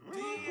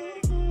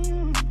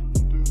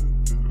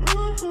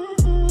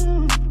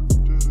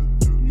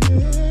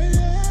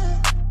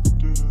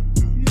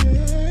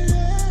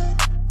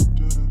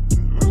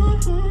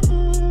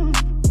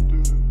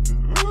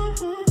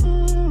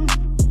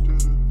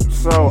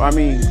I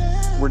mean,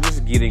 we're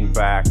just getting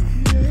back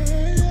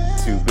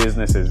to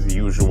business as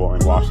usual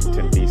in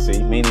Washington,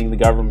 D.C., meaning the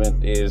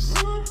government is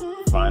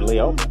finally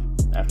open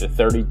after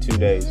 32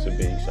 days of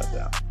being shut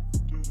down.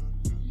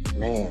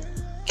 Man,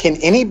 can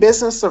any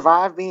business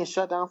survive being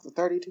shut down for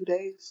 32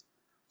 days?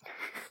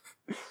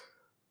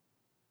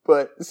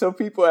 But some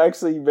people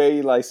actually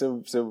made like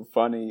some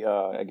funny,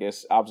 I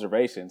guess,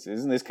 observations.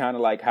 Isn't this kind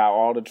of like how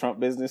all the Trump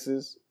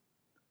businesses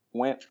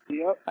went?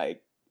 Yep.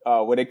 Like,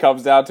 when it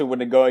comes down to when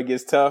the going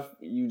gets tough,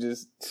 you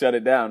just shut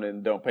it down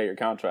and don't pay your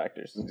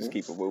contractors. Mm-hmm. Just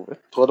keep it moving.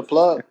 Pull the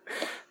plug.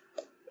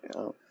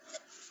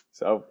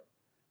 So,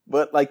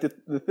 but like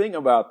the thing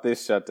about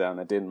this shutdown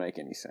that didn't make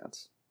any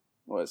sense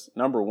was,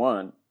 number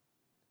one,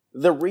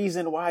 the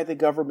reason why the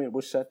government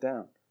was shut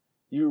down.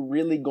 You're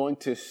really going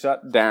to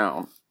shut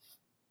down.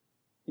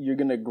 You're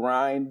going to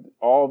grind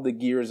all the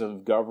gears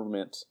of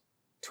government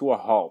to a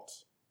halt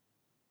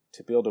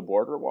to build a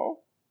border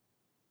wall?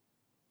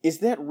 Is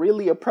that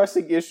really a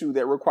pressing issue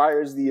that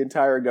requires the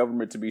entire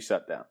government to be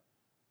shut down?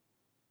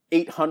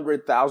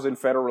 800,000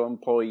 federal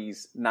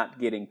employees not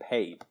getting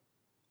paid.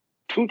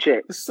 2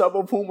 checks. Some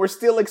of whom were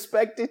still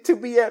expected to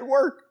be at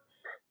work.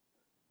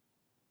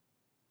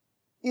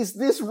 Is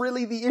this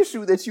really the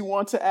issue that you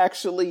want to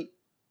actually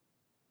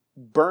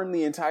burn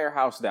the entire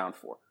house down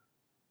for?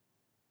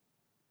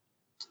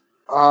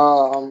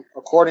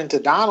 According to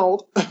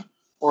Donald,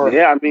 or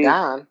yeah, I mean,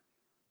 Don,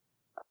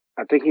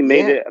 I think he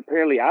made it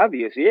apparently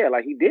obvious. Yeah,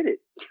 like he did it.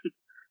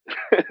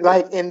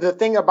 Like, and the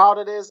thing about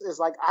it is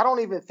like, I don't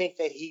even think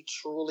that he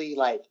truly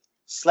like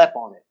slept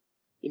on it.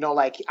 You know,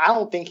 like, I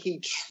don't think he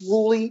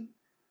truly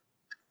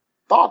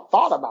thought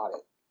about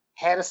it.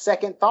 Had a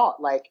second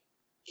thought. Like,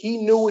 he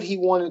knew what he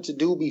wanted to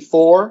do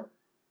before,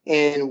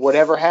 and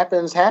whatever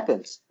happens,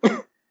 happens.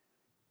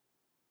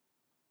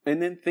 And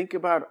then think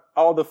about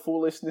all the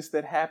foolishness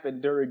that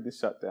happened during the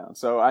shutdown.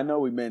 So I know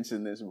we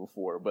mentioned this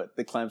before, but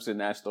the Clemson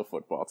national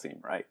football team,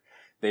 right?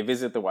 They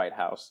visit the White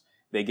House.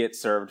 They get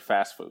served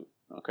fast food,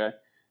 okay?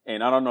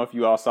 And I don't know if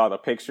you all saw the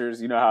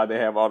pictures. You know how they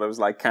have all those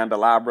like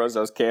candelabras,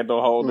 those candle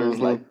holders.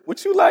 Mm-hmm. Like,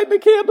 what you lighting the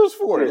candles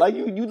for? Like,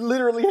 you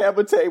literally have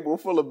a table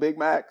full of Big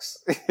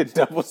Macs,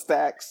 double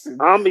stacks, and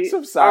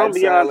some side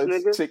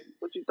salads.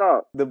 What you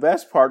thought? The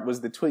best part was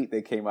the tweet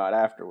that came out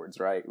afterwards,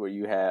 right? Where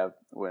you have,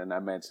 when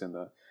I mentioned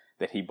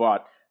that he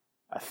bought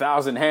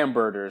 1,000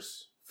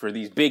 hamburgers for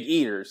these big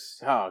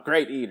eaters. Oh,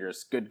 great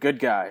eaters. Good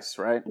guys,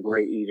 right?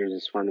 Great eaters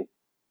is funny.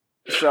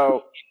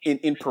 So,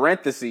 in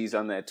parentheses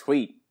on that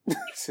tweet,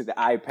 said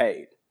I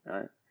paid,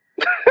 right?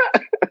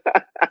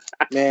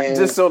 Man.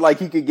 Just so like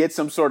he could get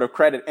some sort of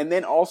credit. And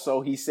then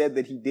also he said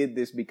that he did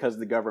this because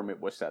the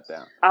government was shut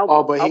down.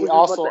 But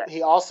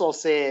he also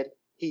said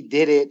he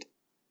did it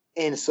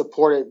and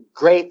supported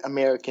great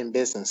American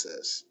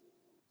businesses.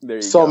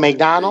 So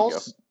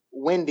McDonald's,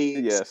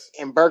 Wendy's,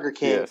 and Burger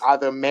King are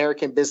the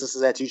American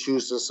businesses that you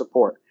choose to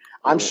support.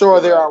 I'm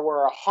sure there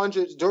were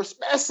hundreds,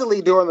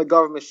 especially during the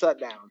government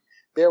shutdown,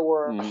 there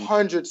were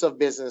hundreds of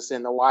businesses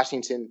in the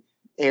Washington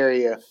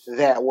area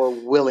that were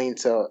willing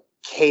to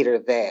cater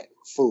that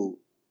food.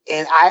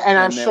 And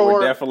I'm sure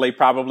were definitely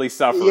probably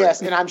suffering.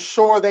 Yes, and I'm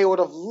sure they would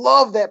have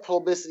loved that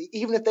publicity,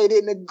 even if they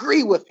didn't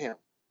agree with him,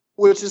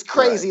 which is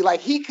crazy. Right.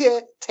 Like, he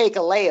could take a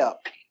layup.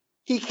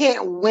 He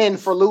can't win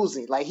for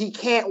losing. Like, he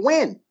can't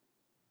win.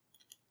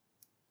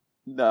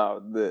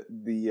 No,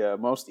 the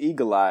most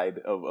eagle-eyed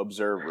of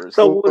observers.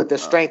 So with the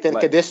strength and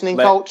conditioning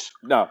coach?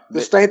 No.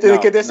 The strength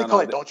and conditioning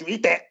coach. Don't you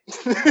eat that.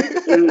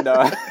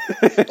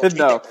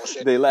 No.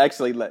 They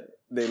actually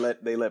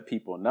let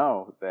people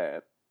know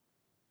that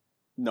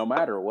no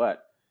matter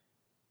what,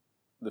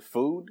 the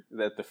food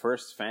that the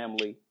first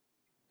family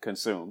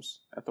consumes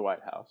at the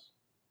White House,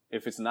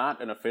 if it's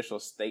not an official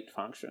state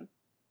function,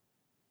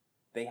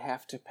 they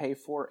have to pay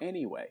for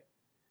anyway.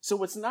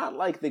 So it's not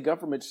like the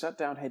government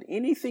shutdown had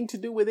anything to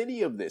do with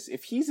any of this.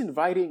 If he's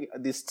inviting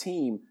this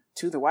team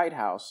to the White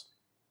House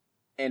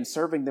and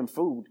serving them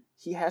food,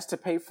 he has to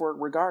pay for it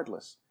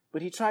regardless.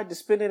 But he tried to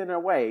spin it in a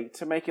way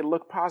to make it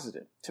look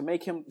positive, to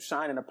make him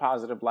shine in a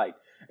positive light.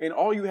 And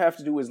all you have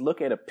to do is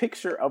look at a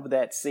picture of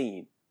that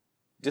scene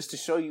just to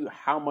show you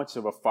how much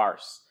of a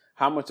farce,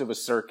 how much of a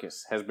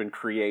circus has been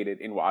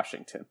created in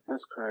Washington.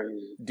 That's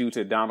crazy. Due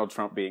to Donald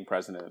Trump being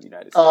president of the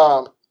United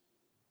States.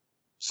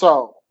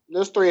 So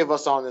there's 3 of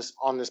us on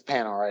this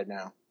panel right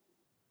now.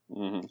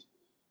 Mm-hmm.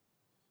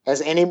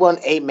 Has anyone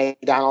ate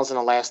McDonald's in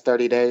the last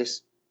 30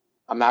 days?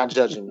 I'm not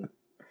judging you.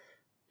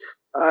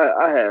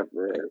 I have,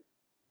 man.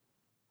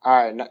 All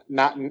right,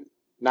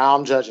 now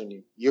I'm judging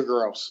you. You're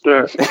gross.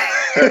 That's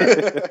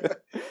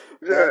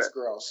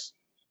gross.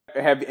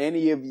 Have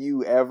any of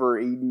you ever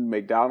eaten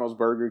McDonald's,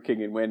 Burger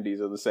King, and Wendy's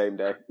on the same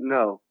day?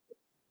 No.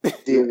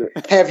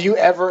 Have you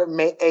ever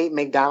ate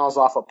McDonald's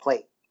off a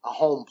plate, a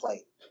home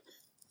plate?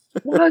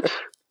 What?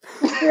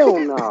 Hell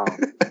no.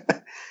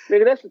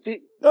 Nigga, that's to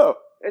be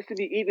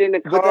eating in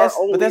the car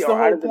but that's the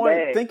whole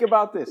point. Think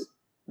about this.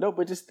 No,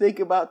 but just think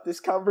about this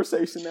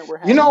conversation that we're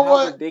having. You know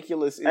what?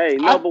 Ridiculous. Hey,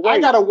 no, but wait. I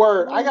got a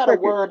word.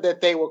 That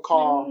they would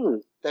call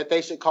that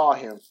they should call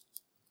him.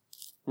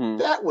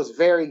 That was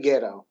very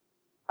ghetto.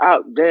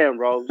 Oh damn,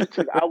 bro!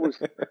 I was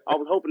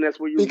hoping that's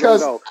where you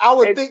because go. I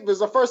would think because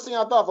the first thing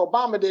I thought if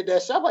Obama did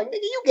that shit, I'm like,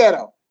 nigga, you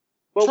ghetto.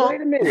 But Trump,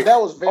 wait a minute, that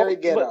was very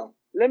ghetto.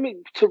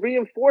 To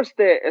reinforce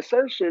that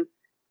assertion.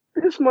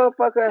 This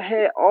motherfucker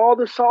had all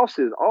the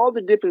sauces, all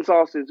the dipping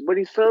sauces, but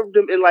he served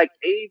them in like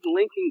Abe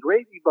Lincoln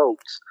gravy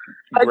boats.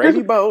 Like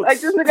gravy boats.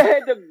 Like this nigga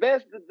had the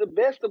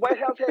best the White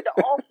House had to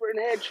offer and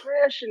had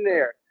trash in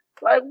there.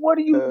 Like, what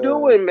are you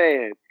doing,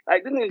 man?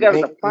 Like this nigga got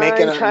the fine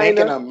China.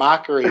 Making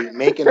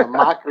a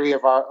mockery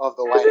of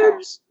the White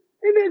House.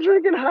 And they're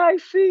drinking high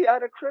C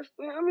out of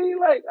crystal. I mean,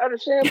 like out of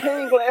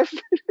champagne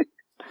glasses.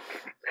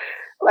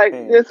 Like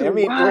this is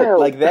wild. Look,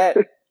 like that.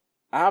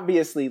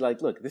 Obviously,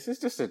 like, look, this is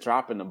just a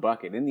drop in the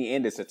bucket. In the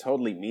end, it's a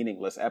totally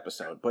meaningless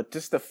episode. But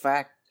just the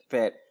fact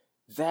that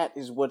that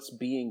is what's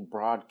being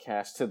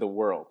broadcast to the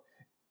world.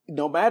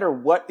 No matter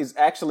what is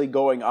actually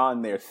going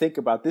on there, think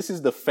about this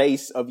is the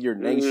face of your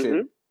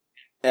nation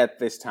at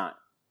this time.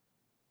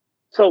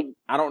 So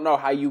I don't know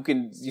how you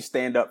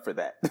stand up for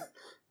that.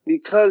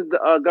 Because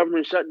the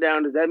government shut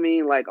down, does that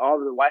mean like all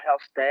of the White House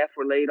staff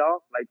were laid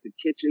off, like the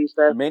kitchen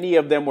staff? Many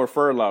of them were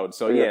furloughed,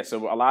 so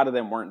so a lot of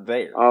them weren't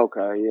there.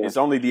 Okay, yeah. It's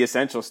only the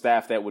essential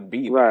staff that would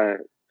be there. Right.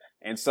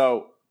 And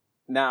so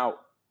now,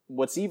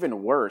 what's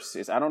even worse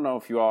is I don't know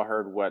if you all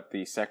heard what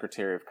the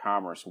Secretary of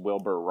Commerce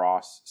Wilbur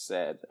Ross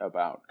said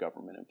about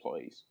government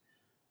employees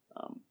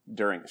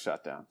during the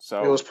shutdown.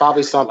 So it was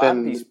probably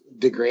something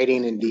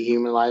degrading and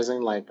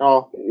dehumanizing, like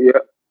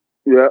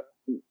yeah.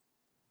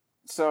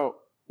 So.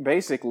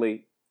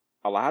 Basically,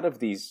 a lot of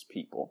these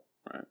people,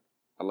 right?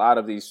 A lot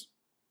of these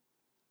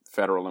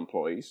federal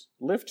employees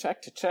live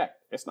check to check.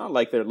 It's not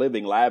like they're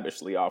living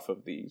lavishly off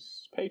of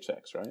these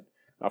paychecks, right?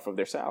 Off of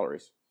their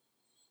salaries.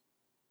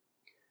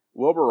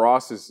 Wilbur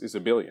Ross is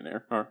a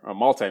billionaire, or a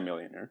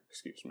multimillionaire,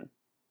 excuse me.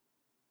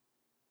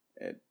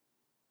 And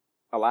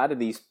a lot of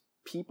these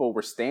people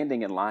were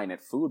standing in line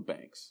at food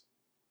banks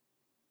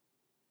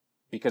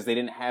because they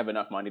didn't have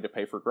enough money to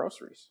pay for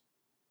groceries.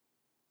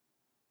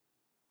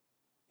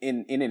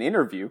 In an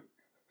interview,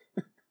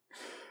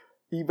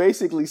 he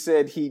basically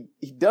said he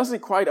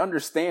doesn't quite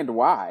understand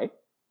why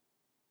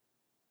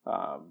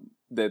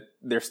that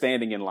they're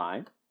standing in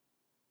line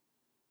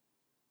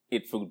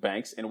at food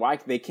banks and why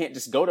they can't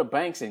just go to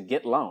banks and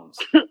get loans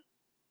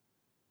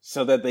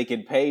so that they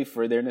can pay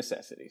for their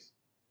necessities.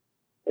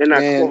 And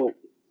I quote,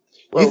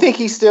 you think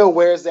he still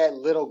wears that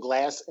little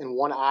glass in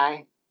one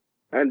eye?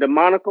 And the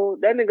monocle?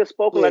 That nigga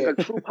spoke like a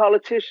true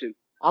politician.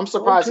 I'm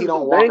surprised he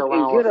don't walk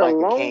around with like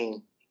a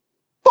cane.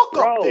 Fuck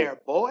up there,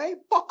 boy.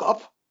 Fuck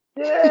up.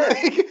 Yeah.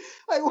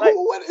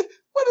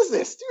 What is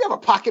this? Do you have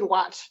a pocket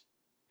watch?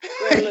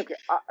 Man,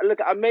 look,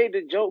 I made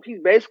the joke.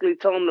 He's basically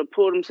telling them to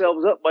pull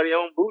themselves up by their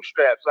own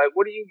bootstraps. Like,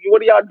 what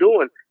are y'all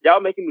doing? Y'all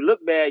making me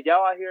look bad.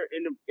 Y'all out here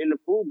in the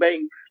food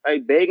bank,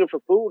 like begging for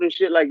food and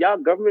shit. Like, y'all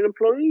government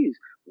employees.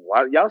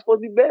 Why y'all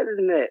supposed to be better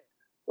than that?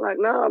 Like,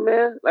 nah,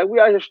 man. Like, we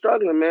out here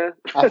struggling, man.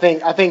 I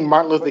think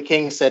Martin Luther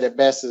King said it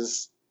best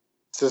is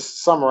to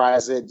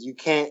summarize it. You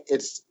can't.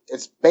 It's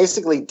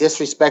basically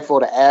disrespectful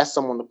to ask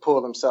someone to pull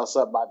themselves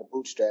up by the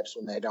bootstraps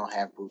when they don't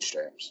have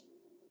bootstraps.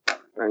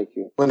 Thank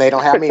you. When they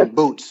don't have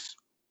boots.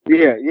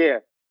 Yeah. Yeah.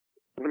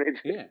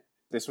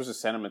 This was a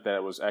sentiment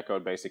that was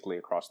echoed basically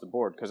across the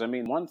board. Because, I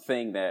mean, one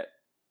thing that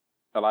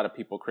a lot of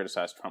people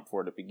criticized Trump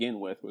for to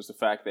begin with was the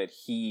fact that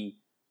he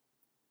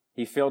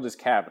filled his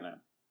cabinet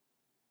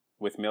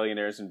with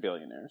millionaires and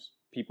billionaires,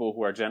 people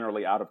who are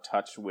generally out of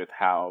touch with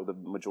how the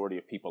majority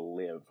of people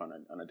live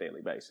on a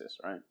daily basis,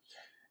 right?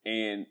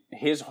 And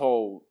his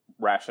whole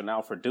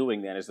rationale for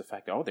doing that is the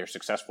fact that, they're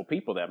successful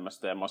people. That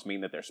must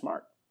mean that they're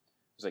smart.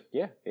 It's like,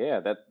 yeah,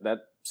 that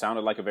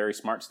sounded like a very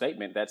smart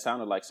statement. That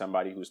sounded like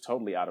somebody who's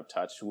totally out of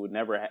touch, who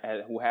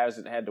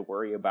hasn't had to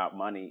worry about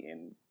money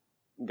in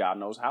God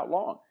knows how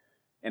long.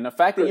 And the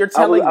fact that you're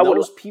telling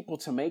those people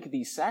to make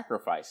these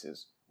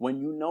sacrifices when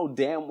you know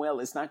damn well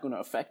it's not going to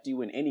affect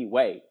you in any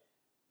way,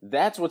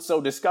 that's what's so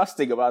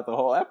disgusting about the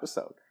whole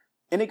episode.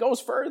 And it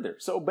goes further.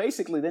 So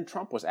basically, then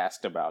Trump was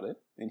asked about it,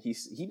 and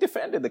he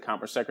defended the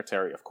Commerce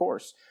Secretary, of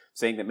course,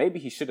 saying that maybe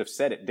he should have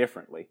said it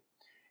differently,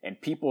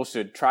 and people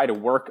should try to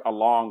work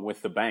along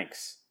with the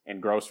banks and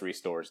grocery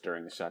stores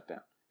during the shutdown.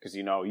 Because,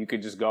 you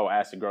could just go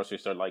ask the grocery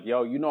store, like,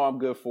 yo, I'm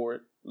good for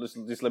it.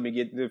 Just let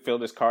me fill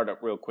this card up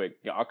real quick.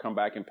 I'll come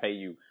back and pay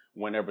you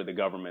whenever the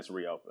government's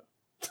reopen.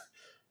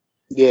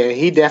 Yeah,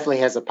 he definitely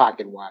has a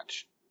pocket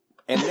watch.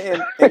 And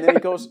then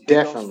it goes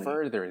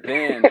further.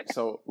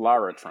 So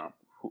Lara Trump.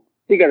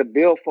 He got a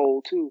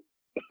billfold, too.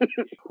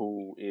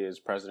 Who is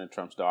President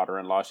Trump's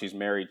daughter-in-law. She's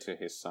married to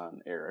his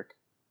son, Eric.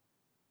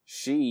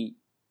 She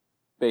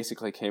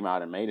basically came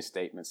out and made a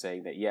statement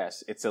saying that,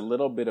 yes, it's a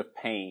little bit of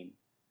pain,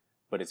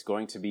 but it's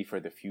going to be for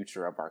the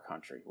future of our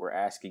country. We're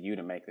asking you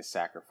to make the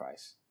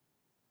sacrifice.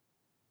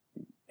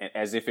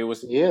 As if it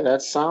was... Yeah,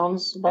 that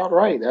sounds about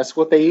right. That's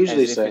what they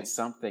usually say. As if it's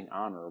something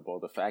honorable.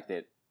 The fact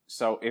that...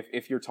 So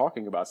if you're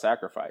talking about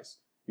sacrifice...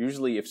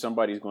 Usually, if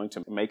somebody's going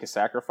to make a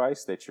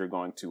sacrifice that you're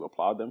going to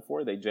applaud them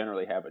for, they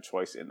generally have a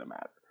choice in the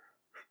matter.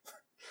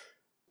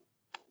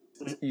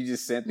 You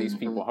just sent these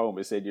people home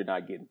and said you're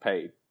not getting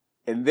paid.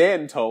 and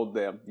then told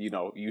them,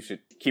 you should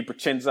keep your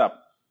chins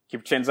up. Keep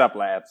your chins up,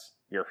 lads.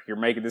 You're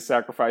making this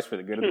sacrifice for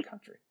the good of the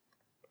country.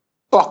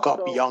 Fuck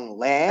up, young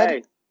lad.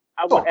 Hey,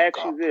 I would ask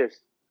you this.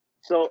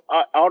 So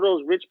all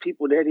those rich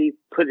people that he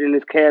put in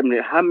his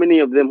cabinet, how many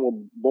of them were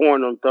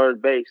born on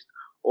third base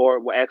or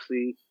were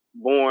actually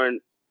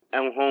born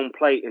on home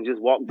plate and just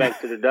walked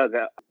back to the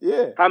dugout?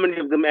 Yeah. How many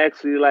of them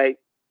actually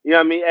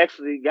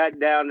actually got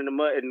down in the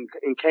mud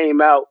and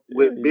came out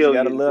with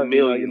billions and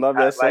millions? You love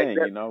that saying,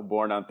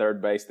 born on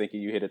third base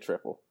thinking you hit a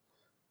triple.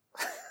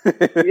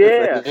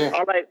 Yeah.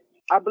 All right.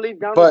 I believe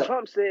Donald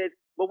Trump said,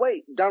 but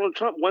wait, Donald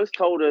Trump once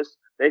told us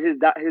that his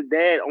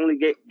dad only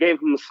gave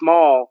him a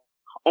small,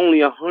 only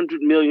 $100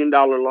 million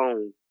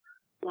loan.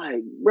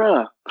 Like,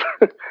 bruh,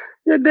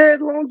 your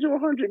dad loaned you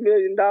 $100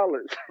 million.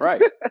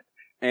 Right.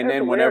 And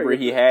then whenever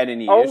he had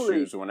any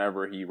issues,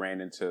 whenever he ran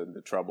into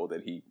the trouble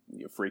that he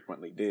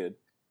frequently did,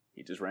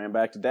 he just ran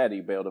back to daddy,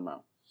 bailed him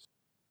out.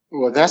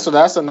 Well, that's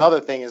another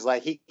thing is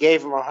like he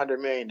gave him $100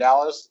 million.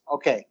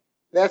 Okay.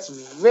 That's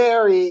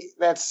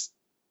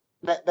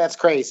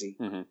crazy.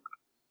 Mm-hmm.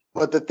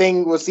 But the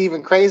thing was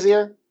even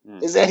crazier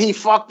is that he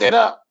fucked it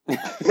up.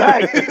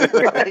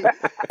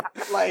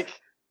 like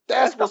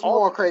that's what's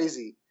more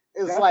crazy.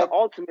 It's that's like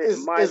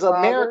is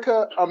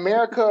America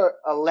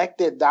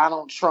elected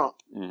Donald Trump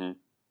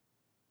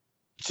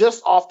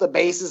just off the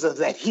basis of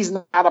that he's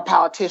not a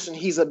politician,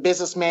 he's a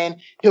businessman.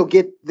 He'll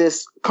get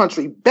this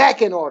country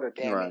back in order,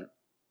 damn it.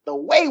 The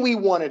way we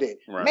wanted it.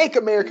 Right. Make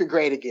America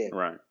great again.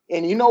 Right.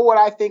 And you know what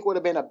I think would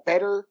have been a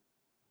better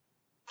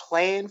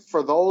plan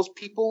for those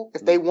people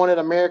if they wanted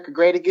America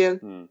great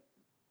again?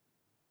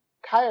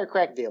 Hire a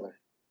crack dealer.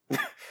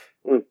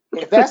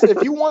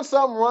 If you want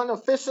something run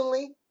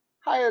efficiently,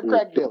 hire a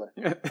crack dealer.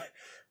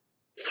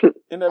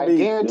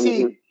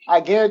 I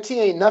guarantee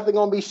ain't nothing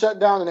gonna be shut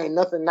down and ain't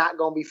nothing not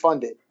gonna be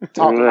funded.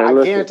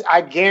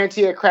 I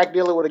guarantee a crack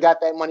dealer would have got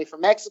that money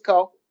from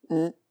Mexico.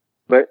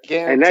 But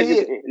and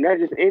not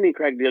just any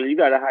crack dealer. You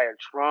gotta hire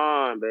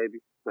Tron, baby.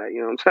 Like,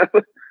 you know what I'm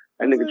saying?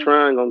 That nigga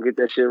Tron gonna get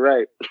that shit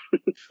right.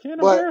 Can't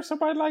hire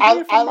somebody like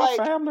me from my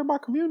family, my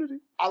community.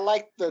 I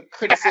like the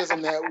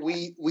criticism that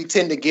we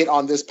tend to get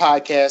on this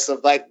podcast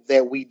of like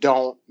that we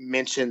don't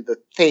mention the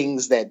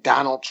things that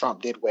Donald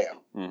Trump did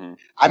well. Mm-hmm.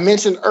 I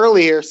mentioned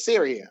earlier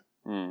Syria.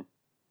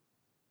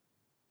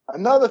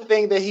 Another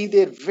thing that he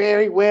did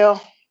very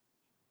well,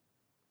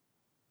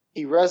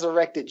 he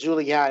resurrected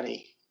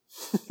Giuliani.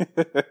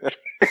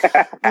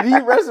 Did he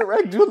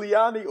resurrect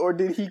Giuliani, or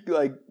did he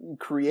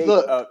create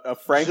a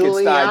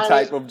Frankenstein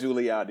type of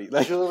Giuliani?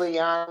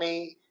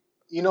 Giuliani,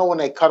 you know when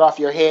they cut off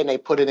your head and they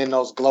put it in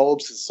those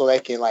globes so they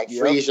can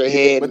freeze your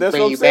head. But that's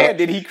what I'm saying.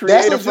 Did he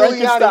create a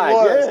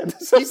Frankenstein?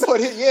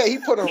 Yeah. He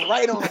put him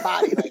right on the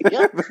body.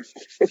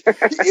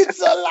 It's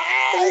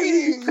alive.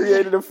 He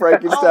created a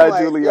Frankenstein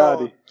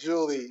Giuliani.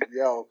 Julie,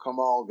 come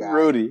on, guys.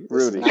 Rudy.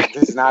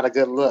 This is not a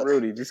good look.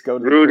 Rudy, just go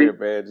to the crib,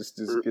 man. Just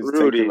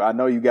Rudy. I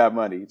know you got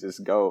money.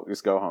 Just go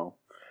home.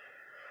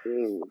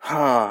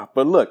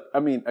 But look, I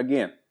mean,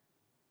 again,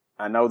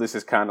 I know this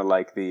is kind of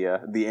like the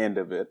end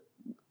of it.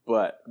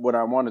 But what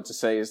I wanted to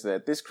say is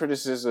that this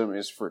criticism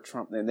is for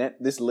Trump, and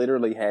that this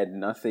literally had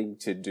nothing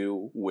to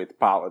do with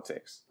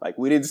politics. Like,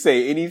 we didn't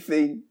say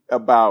anything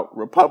about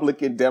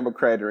Republican,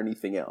 Democrat, or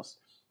anything else,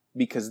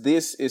 because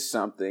this is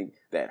something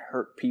that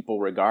hurt people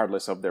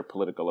regardless of their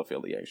political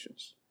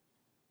affiliations.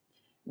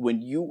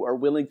 When you are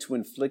willing to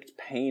inflict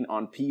pain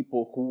on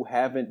people who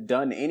haven't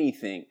done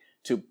anything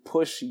to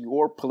push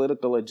your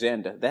political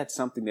agenda, that's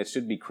something that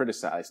should be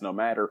criticized, no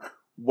matter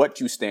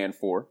what you stand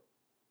for,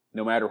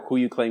 no matter who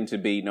you claim to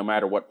be, no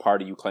matter what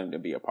party you claim to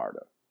be a part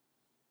of.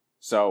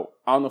 So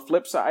on the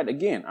flip side,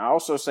 again, I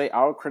also say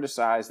I'll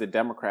criticize the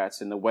Democrats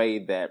in the way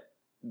that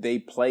they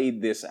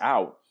played this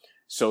out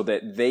so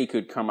that they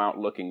could come out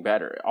looking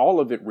better. All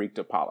of it reeked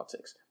of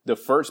politics. The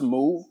first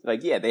move,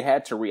 they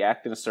had to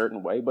react in a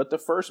certain way, but the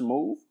first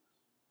move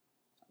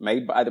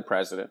made by the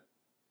president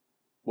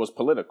was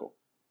political.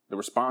 The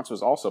response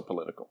was also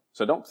political.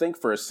 So don't think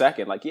for a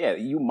second,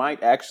 you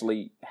might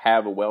actually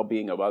have a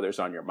well-being of others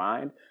on your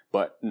mind,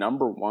 but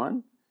number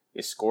one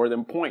is score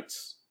them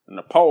points in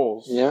the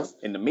polls,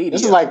 in the media.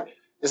 This is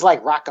it's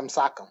like rock'em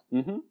sock'em.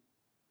 Mm-hmm.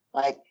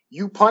 Like,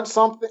 you punch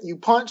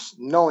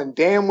knowing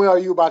damn well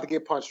you about to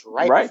get punched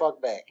right the fuck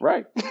back.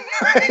 Right.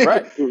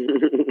 Right.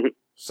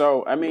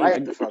 So, I mean,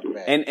 right the fuck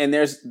back. And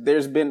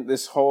there's been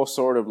this whole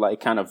sort of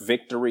kind of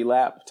victory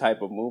lap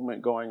type of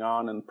movement going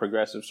on in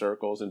progressive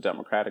circles and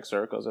Democratic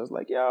circles. I was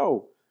like,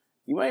 yo,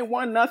 you ain't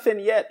won nothing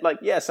yet.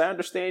 Yes, I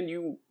understand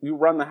you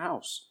run the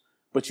House,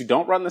 but you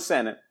don't run the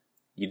Senate.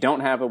 You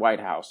don't have a White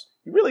House.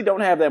 You really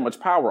don't have that much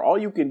power. All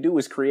you can do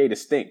is create a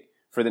stink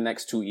for the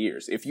next 2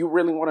 years. If you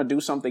really want to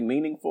do something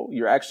meaningful,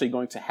 you're actually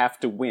going to have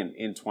to win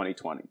in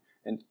 2020.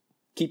 And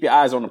keep your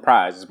eyes on the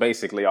prize is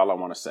basically all I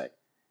want to say.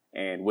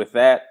 And with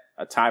that,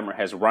 a timer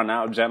has run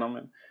out,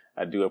 gentlemen.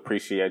 I do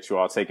appreciate you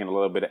all taking a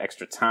little bit of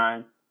extra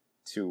time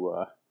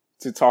to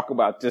talk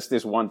about just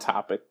this one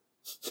topic,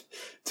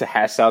 to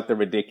hash out the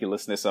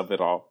ridiculousness of it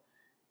all.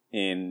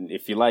 And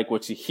if you like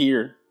what you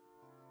hear,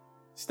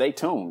 stay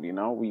tuned. You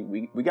know,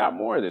 we got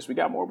more of this. We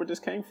got more where this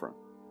came from.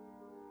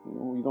 You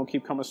know, we're going to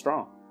keep coming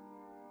strong.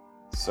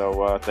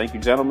 So thank you,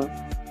 gentlemen,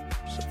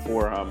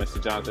 for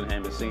Mr. Jonathan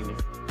Hammond Sr.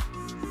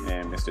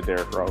 and Mr.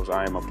 Derrick Rose.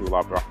 I am Abdul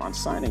Abdurrahman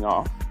signing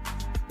off.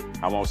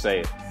 I won't say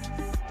it.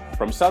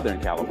 From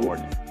Southern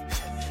California.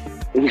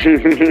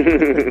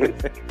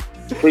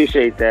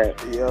 Appreciate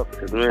that. Yep.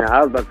 Because, man, I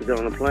was about to get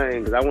on the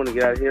plane because I want to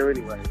get out of here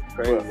anyway. It's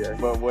crazy.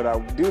 But what I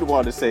do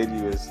want to say to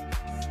you is,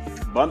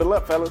 bundle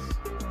up, fellas.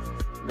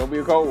 It's going to be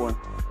a cold one.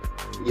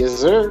 Yes,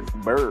 sir.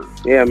 Bird.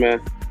 Yeah,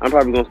 man. I'm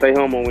probably going to stay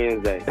home on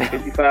Wednesday.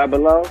 55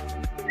 below.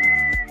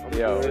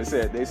 Yo, they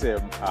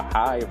said a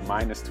high of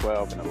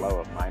 -12 and a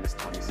low of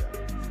 -27.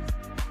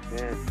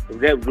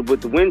 Yeah,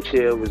 with the wind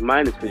chill, it was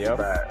 -55. Yep.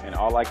 And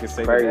all I can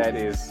say to that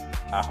is,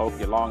 I hope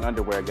your long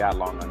underwear got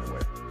long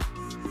underwear.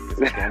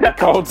 It's going to be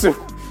cold too.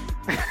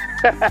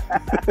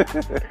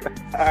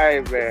 All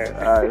right, man.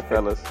 All right,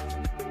 fellas.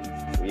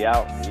 We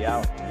out.